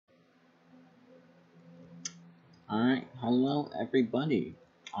Alright, hello everybody.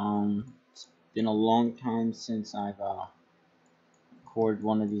 It's been a long time since I've recorded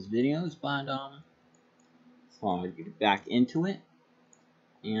one of these videos, but thought I'd get back into it.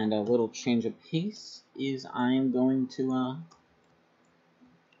 And a little change of pace is I'm gonna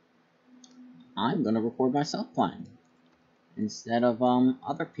record myself playing instead of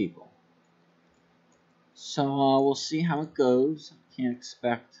other people. So we'll see how it goes. Can't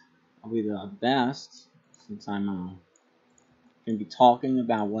expect I'll be the best since I'm gonna be talking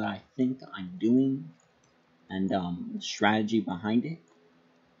about what I think I'm doing and the strategy behind it.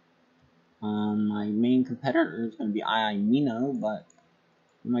 My main competitor is going to be Mino, but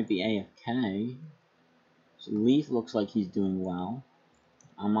he might be AFK. So Leaf looks like he's doing well.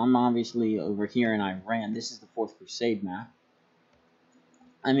 I'm obviously over here in Iran. This is the Fourth Crusade map.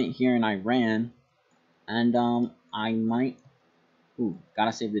 I'm here in Iran, and I might. Ooh,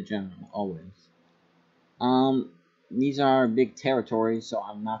 gotta save the general always. These are big territories, so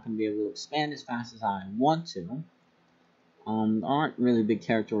I'm not going to be able to expand as fast as I want to. There aren't really big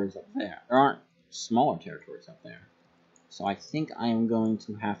territories up there. There aren't smaller territories up there. So I think I am going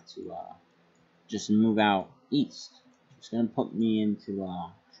to have to just move out east. It's going to put me into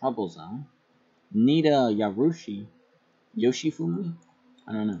trouble zone. Nida Yoshifumi?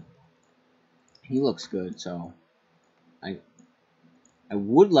 I don't know. He looks good, so I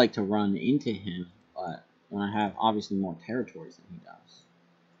would like to run into him, but when I have obviously more territories than he does.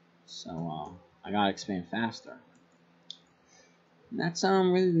 So I gotta expand faster. And that's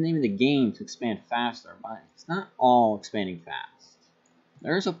really the name of the game, to expand faster, but it's not all expanding fast.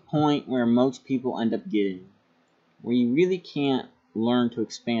 There's a point where most people end up getting where you really can't learn to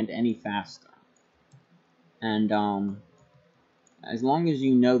expand any faster. And as long as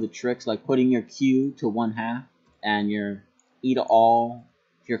you know the tricks, like putting your Q to 1/2 and your E to all,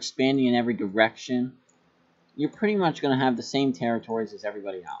 if you're expanding in every direction, you're pretty much going to have the same territories as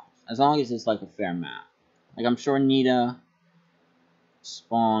everybody else, as long as it's like a fair map. Like I'm sure Nida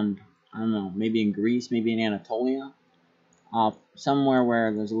spawned, I don't know, maybe in Greece, maybe in Anatolia, somewhere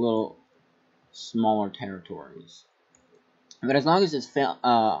where there's a little smaller territories. But as long as it's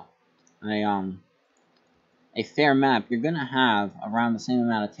a fair map, you're gonna have around the same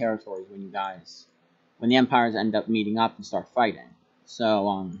amount of territories when the empires end up meeting up and start fighting.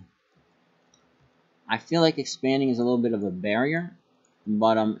 So I feel like expanding is a little bit of a barrier,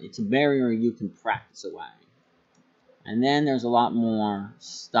 but it's a barrier you can practice away. And then there's a lot more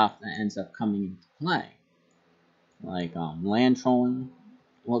stuff that ends up coming into play, like land trolling.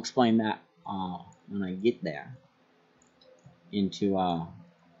 We'll explain that when I get there into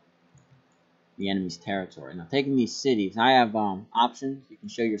the enemy's territory. Now, taking these cities, I have options. You can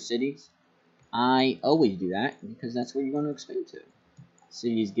show your cities. I always do that because that's where you're going to expand to.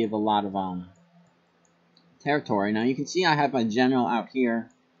 Cities give a lot of territory. Now, you can see I have my general out here,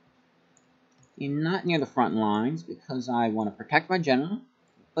 not near the front lines, because I want to protect my general,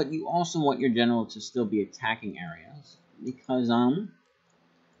 but you also want your general to still be attacking areas, because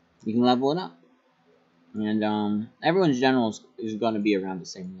you can level it up. And everyone's general is going to be around the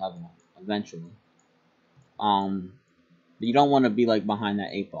same level eventually. But you don't want to be like behind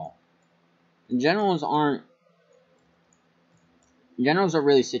that 8 ball. And generals are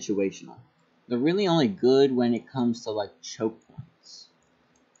really situational. They're really only good when it comes to like choke points.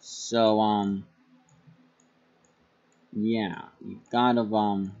 So yeah, you gotta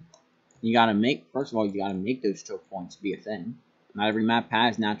make, first of all, you gotta make those choke points be a thing. Not every map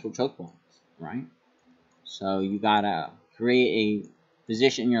has natural choke points, right? So you gotta create a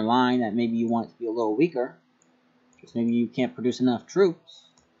position in your line that maybe you want to be a little weaker, because maybe you can't produce enough troops.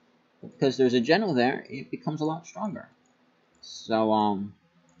 But because there's a general there, it becomes a lot stronger. So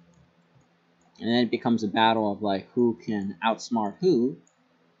and then it becomes a battle of like who can outsmart who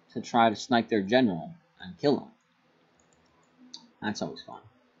to try to snipe their general and kill them. That's always fun.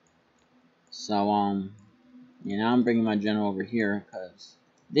 So you know, I'm bringing my general over here because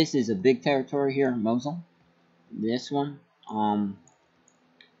this is a big territory here, Mosul. This one,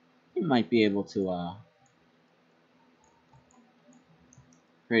 you might be able to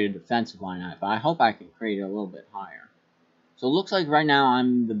create a defensive line out, but I hope I can create it a little bit higher. So it looks like right now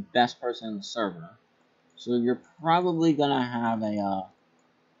I'm the best person in the server. So you're probably gonna have a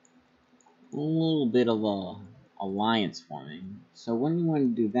little bit of a alliance forming. So when you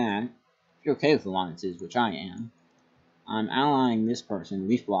want to do that, if you're okay with alliances, which I am, I'm allying this person,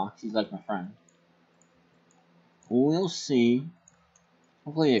 Leaf Blocks. He's like my friend. We'll see.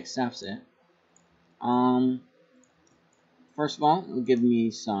 Hopefully he accepts it. First of all, it'll give me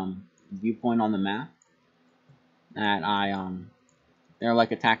some viewpoint on the map that they're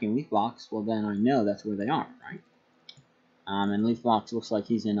like attacking Leaf Blocks. Well, then I know that's where they are, right? And Leafbox looks like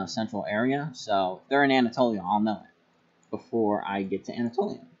he's in a central area, so if they're in Anatolia, I'll know it before I get to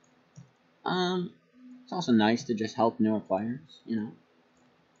Anatolia. It's also nice to just help newer players, you know.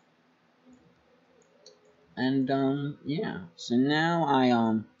 And yeah. So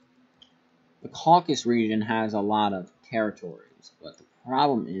now the Caucasus region has a lot of territories, but the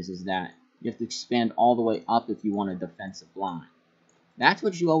problem is that you have to expand all the way up if you want a defensive line. That's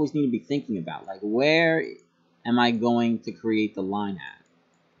what you always need to be thinking about. Like, where am I going to create the line at?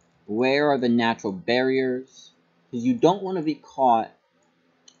 Where are the natural barriers? Because you don't want to be caught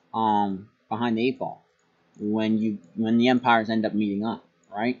behind the 8-ball when the empires end up meeting up,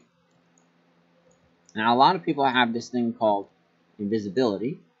 right? Now, a lot of people have this thing called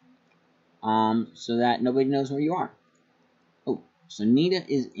invisibility, so that nobody knows where you are. Oh, so Nita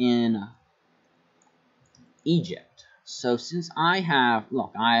is in Egypt. So since I have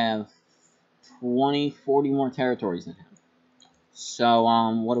 20, 40 more territories than him. So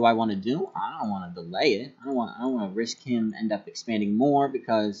what do I want to do? I don't want to delay it. I don't want to risk him end up expanding more,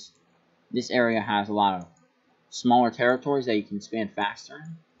 because this area has a lot of smaller territories that you can expand faster.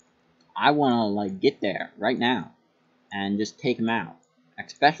 I want to like get there right now and just take him out,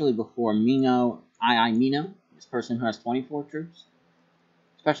 especially before Mino, Mino, this person who has 24 troops,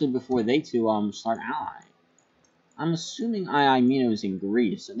 especially before they two start allying. I'm assuming Mino is in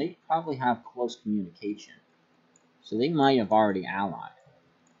Greece, so they probably have close communication. So they might have already allied.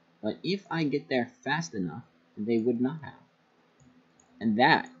 But if I get there fast enough, they would not have. And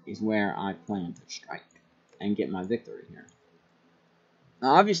that is where I plan to strike and get my victory here.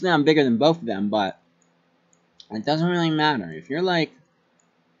 Now, obviously, I'm bigger than both of them, but it doesn't really matter. If you're like,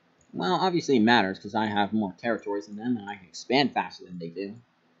 well, obviously it matters because I have more territories than them and I can expand faster than they do.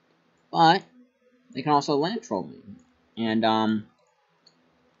 But they can also land troll me. And,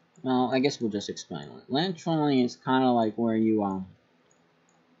 well, I guess we'll just explain it. Land trolling is kind of like where you,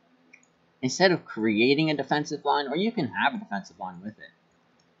 instead of creating a defensive line, or you can have a defensive line with it,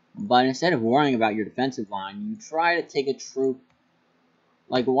 but instead of worrying about your defensive line, you try to take a troop.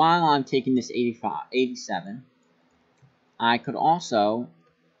 Like, while I'm taking this 87, I could also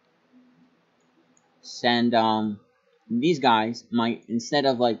send, these guys might, instead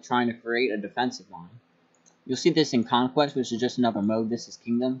of, like, trying to create a defensive line. You'll see this in Conquest, which is just another mode. This is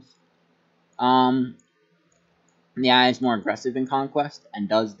Kingdoms. The AI is more aggressive in Conquest and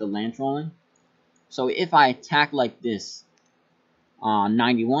does the land trolling. So if I attack like this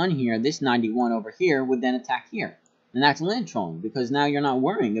 91 here, this 91 over here would then attack here. And that's land trolling, because now you're not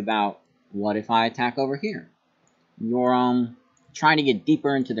worrying about what if I attack over here. You're trying to get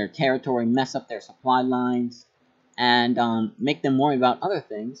deeper into their territory, mess up their supply lines, and make them worry about other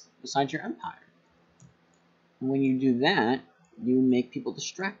things besides your empire. And when you do that, you make people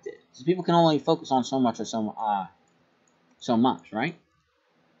distracted. So people can only focus on so much or so much, right?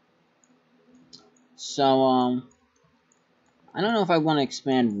 So, I don't know if I want to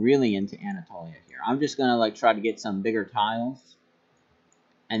expand really into Anatolia here. I'm just going to like try to get some bigger tiles.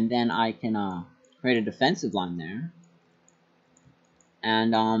 And then I can create a defensive line there.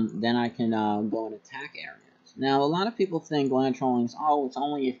 And then I can go and attack areas. Now, a lot of people think land trolling is, oh, it's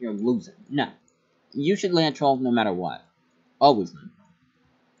only if you're losing. No. You should land troll no matter what. Always land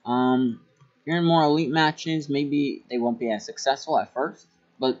troll. If you're in more elite matches, maybe they won't be as successful at first.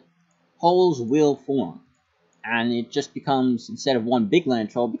 But holes will form. And it just becomes, instead of one big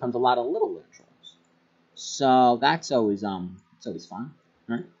land troll, it becomes a lot of little land trolls. So that's always it's always fun,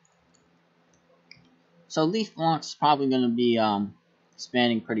 right? So Leaf Block's is probably going to be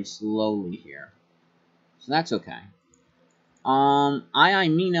expanding pretty slowly here. So that's okay.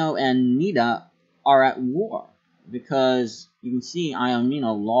 Mino and Nita are at war, because you can see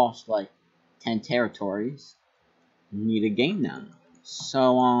Mino lost like 10 territories. Nita gained them.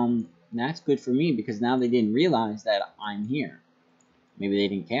 So that's good for me, because now they didn't realize that I'm here. Maybe they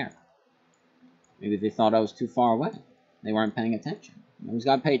didn't care. Maybe they thought I was too far away. They weren't paying attention. You always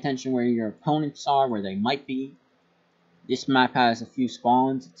got to pay attention where your opponents are, where they might be. This map has a few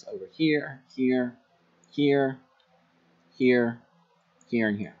spawns. It's over here, here, here, here, here,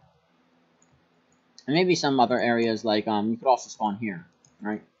 and here. And maybe some other areas, like you could also spawn here,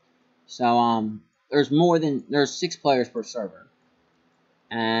 right? So there's 6 players per server.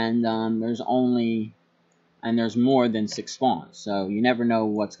 And there's more than 6 spawns, so you never know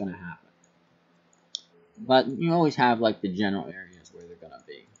what's going to happen. But you always have like the general areas where they're going to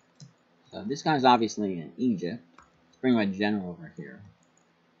be. So this guy's obviously in Egypt. Let's bring my general over here.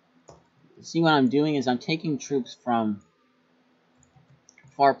 See, what I'm doing is I'm taking troops from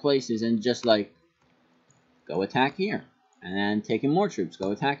far places and just like go attack here, and then taking more troops,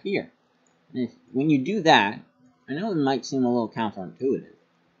 go attack here. And when you do that, I know it might seem a little counterintuitive,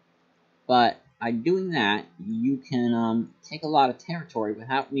 but by doing that, you can take a lot of territory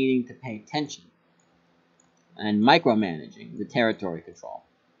without needing to pay attention and micromanaging the territory control.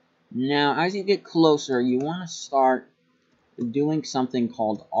 Now, as you get closer, you want to start doing something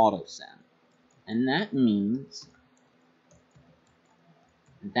called auto-send. And that means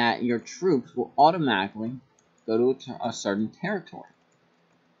that your troops will automatically go to a certain territory.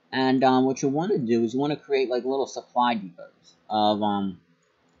 And what you want to do is you want to create like little supply depots of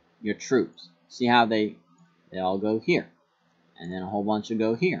your troops. See how they all go here, and then a whole bunch will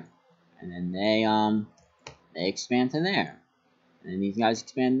go here, and then they expand to there, and then these guys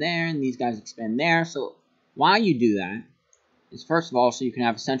expand there, and these guys expand there. So why you do that is, first of all, so you can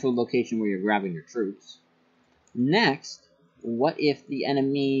have a central location where you're grabbing your troops. Next, what if the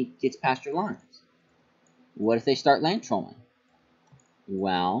enemy gets past your lines? What if they start land trolling?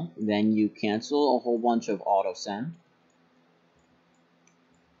 Well, then you cancel a whole bunch of auto send,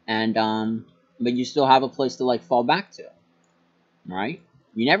 and but you still have a place to like fall back to, right?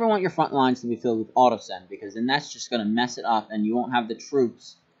 You never want your front lines to be filled with auto send, because then that's just gonna mess it up, and you won't have the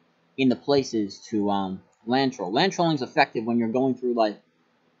troops in the places to land troll. Land trolling is effective when you're going through like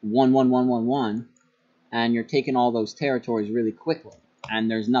 1-1-1-1-1, and you're taking all those territories really quickly, and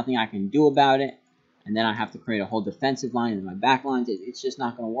there's nothing I can do about it. And then I have to create a whole defensive line in my back lines. It's just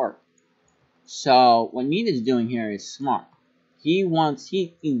not going to work. So what Nita's doing here is smart. He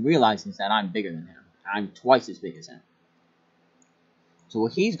realizes that I'm bigger than him. I'm twice as big as him. So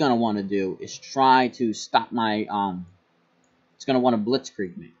what he's going to want to do is try to stop my, it's going to want to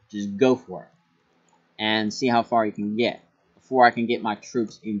blitzkrieg me. Just go for it. And see how far he can get before I can get my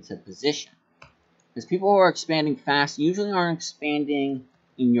troops into position. Because people who are expanding fast usually aren't expanding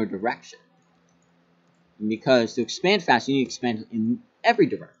in your direction. Because to expand fast, you need to expand in every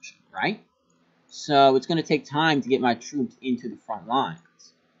direction, right? So it's going to take time to get my troops into the front lines.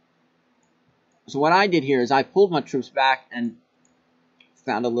 So what I did here is I pulled my troops back and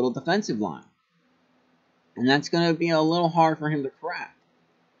found a little defensive line. And that's going to be a little hard for him to crack.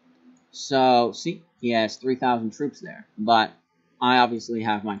 So, see, he has 3,000 troops there. But I obviously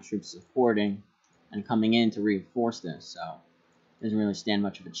have my troops supporting and coming in to reinforce this, so it doesn't really stand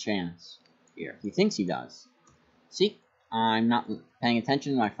much of a chance. Here. He thinks he does. See, I'm not paying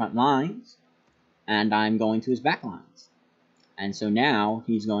attention to my front lines, and I'm going to his back lines. And so now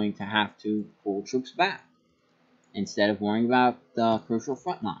he's going to have to pull troops back instead of worrying about the crucial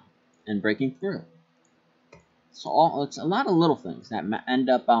front line and breaking through. So it's a lot of little things that end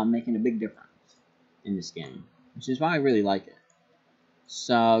up making a big difference in this game, which is why I really like it.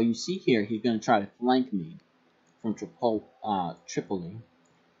 So you see here, he's going to try to flank me from Tripoli.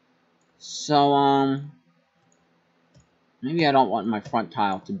 So, maybe I don't want my front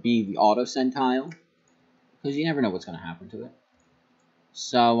tile to be the auto-send tile, because you never know what's going to happen to it.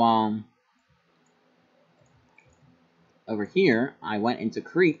 So, over here, I went into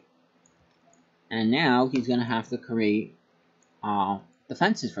creep, and now he's going to have to create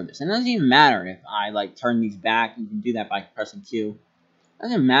defenses for this. And it doesn't even matter if I, like, turn these back. You can do that by pressing Q. It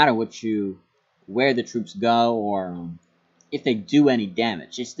doesn't matter where the troops go, or if they do any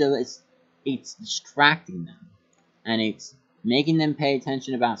damage. It's distracting them, and it's making them pay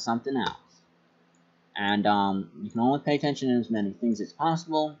attention about something else. And you can only pay attention to as many things as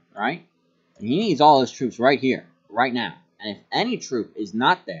possible, right? And he needs all his troops right here, right now. And if any troop is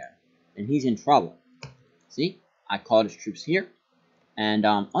not there, then he's in trouble. See, I called his troops here, and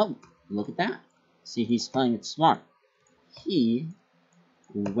oh, look at that. See, he's playing it smart. He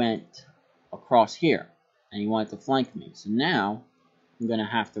went across here, and he wanted to flank me. So now I'm going to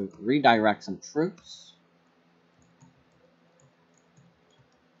have to redirect some troops.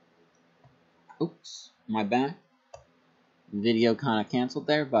 Oops, my bad. Video kind of canceled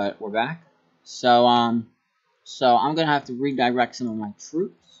there, but we're back. So I'm going to have to redirect some of my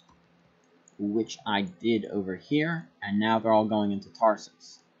troops, which I did over here, and now they're all going into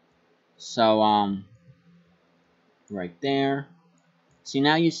Tarsus. So, right there. See,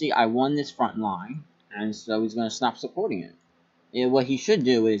 now you see I won this front line, and so he's going to stop supporting it. What he should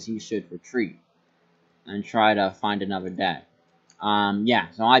do is he should retreat and try to find another day. Yeah,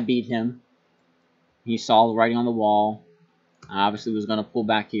 so I beat him. He saw the writing on the wall. I obviously was going to pull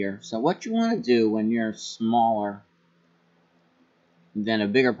back here. So what you want to do when you're smaller than a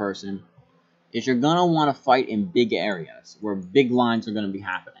bigger person is you're going to want to fight in big areas where big lines are going to be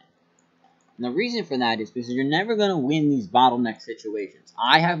happening. And the reason for that is because you're never going to win these bottleneck situations.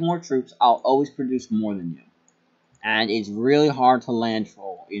 I have more troops. I'll always produce more than you. And it's really hard to land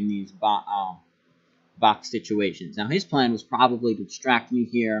troll in these box situations. Now, his plan was probably to distract me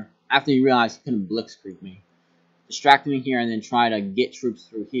here after he realized he couldn't blitzkrieg me. distract me here and then try to get troops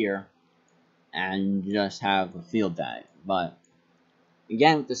through here and just have a field day. But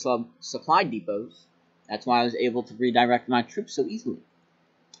again, with the supply depots, that's why I was able to redirect my troops so easily.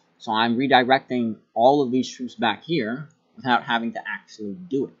 So I'm redirecting all of these troops back here without having to actually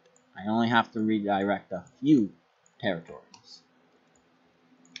do it. I only have to redirect a few territories.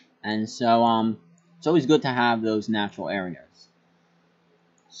 And so, it's always good to have those natural areas.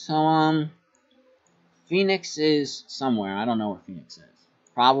 So, Phoenix is somewhere. I don't know where Phoenix is.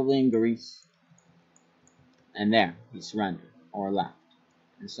 Probably in Greece. And there, he surrendered, or left.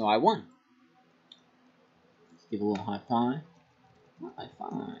 And so I won. Let's give a little high five. High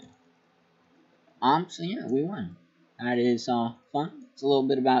five. So yeah, we won. That is fun. It's a little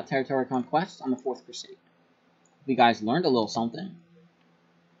bit about territory conquest on the Fourth Crusade. Hope you guys learned a little something.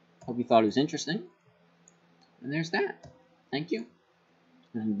 Hope you thought it was interesting. And there's that. Thank you.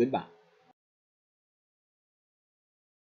 And goodbye.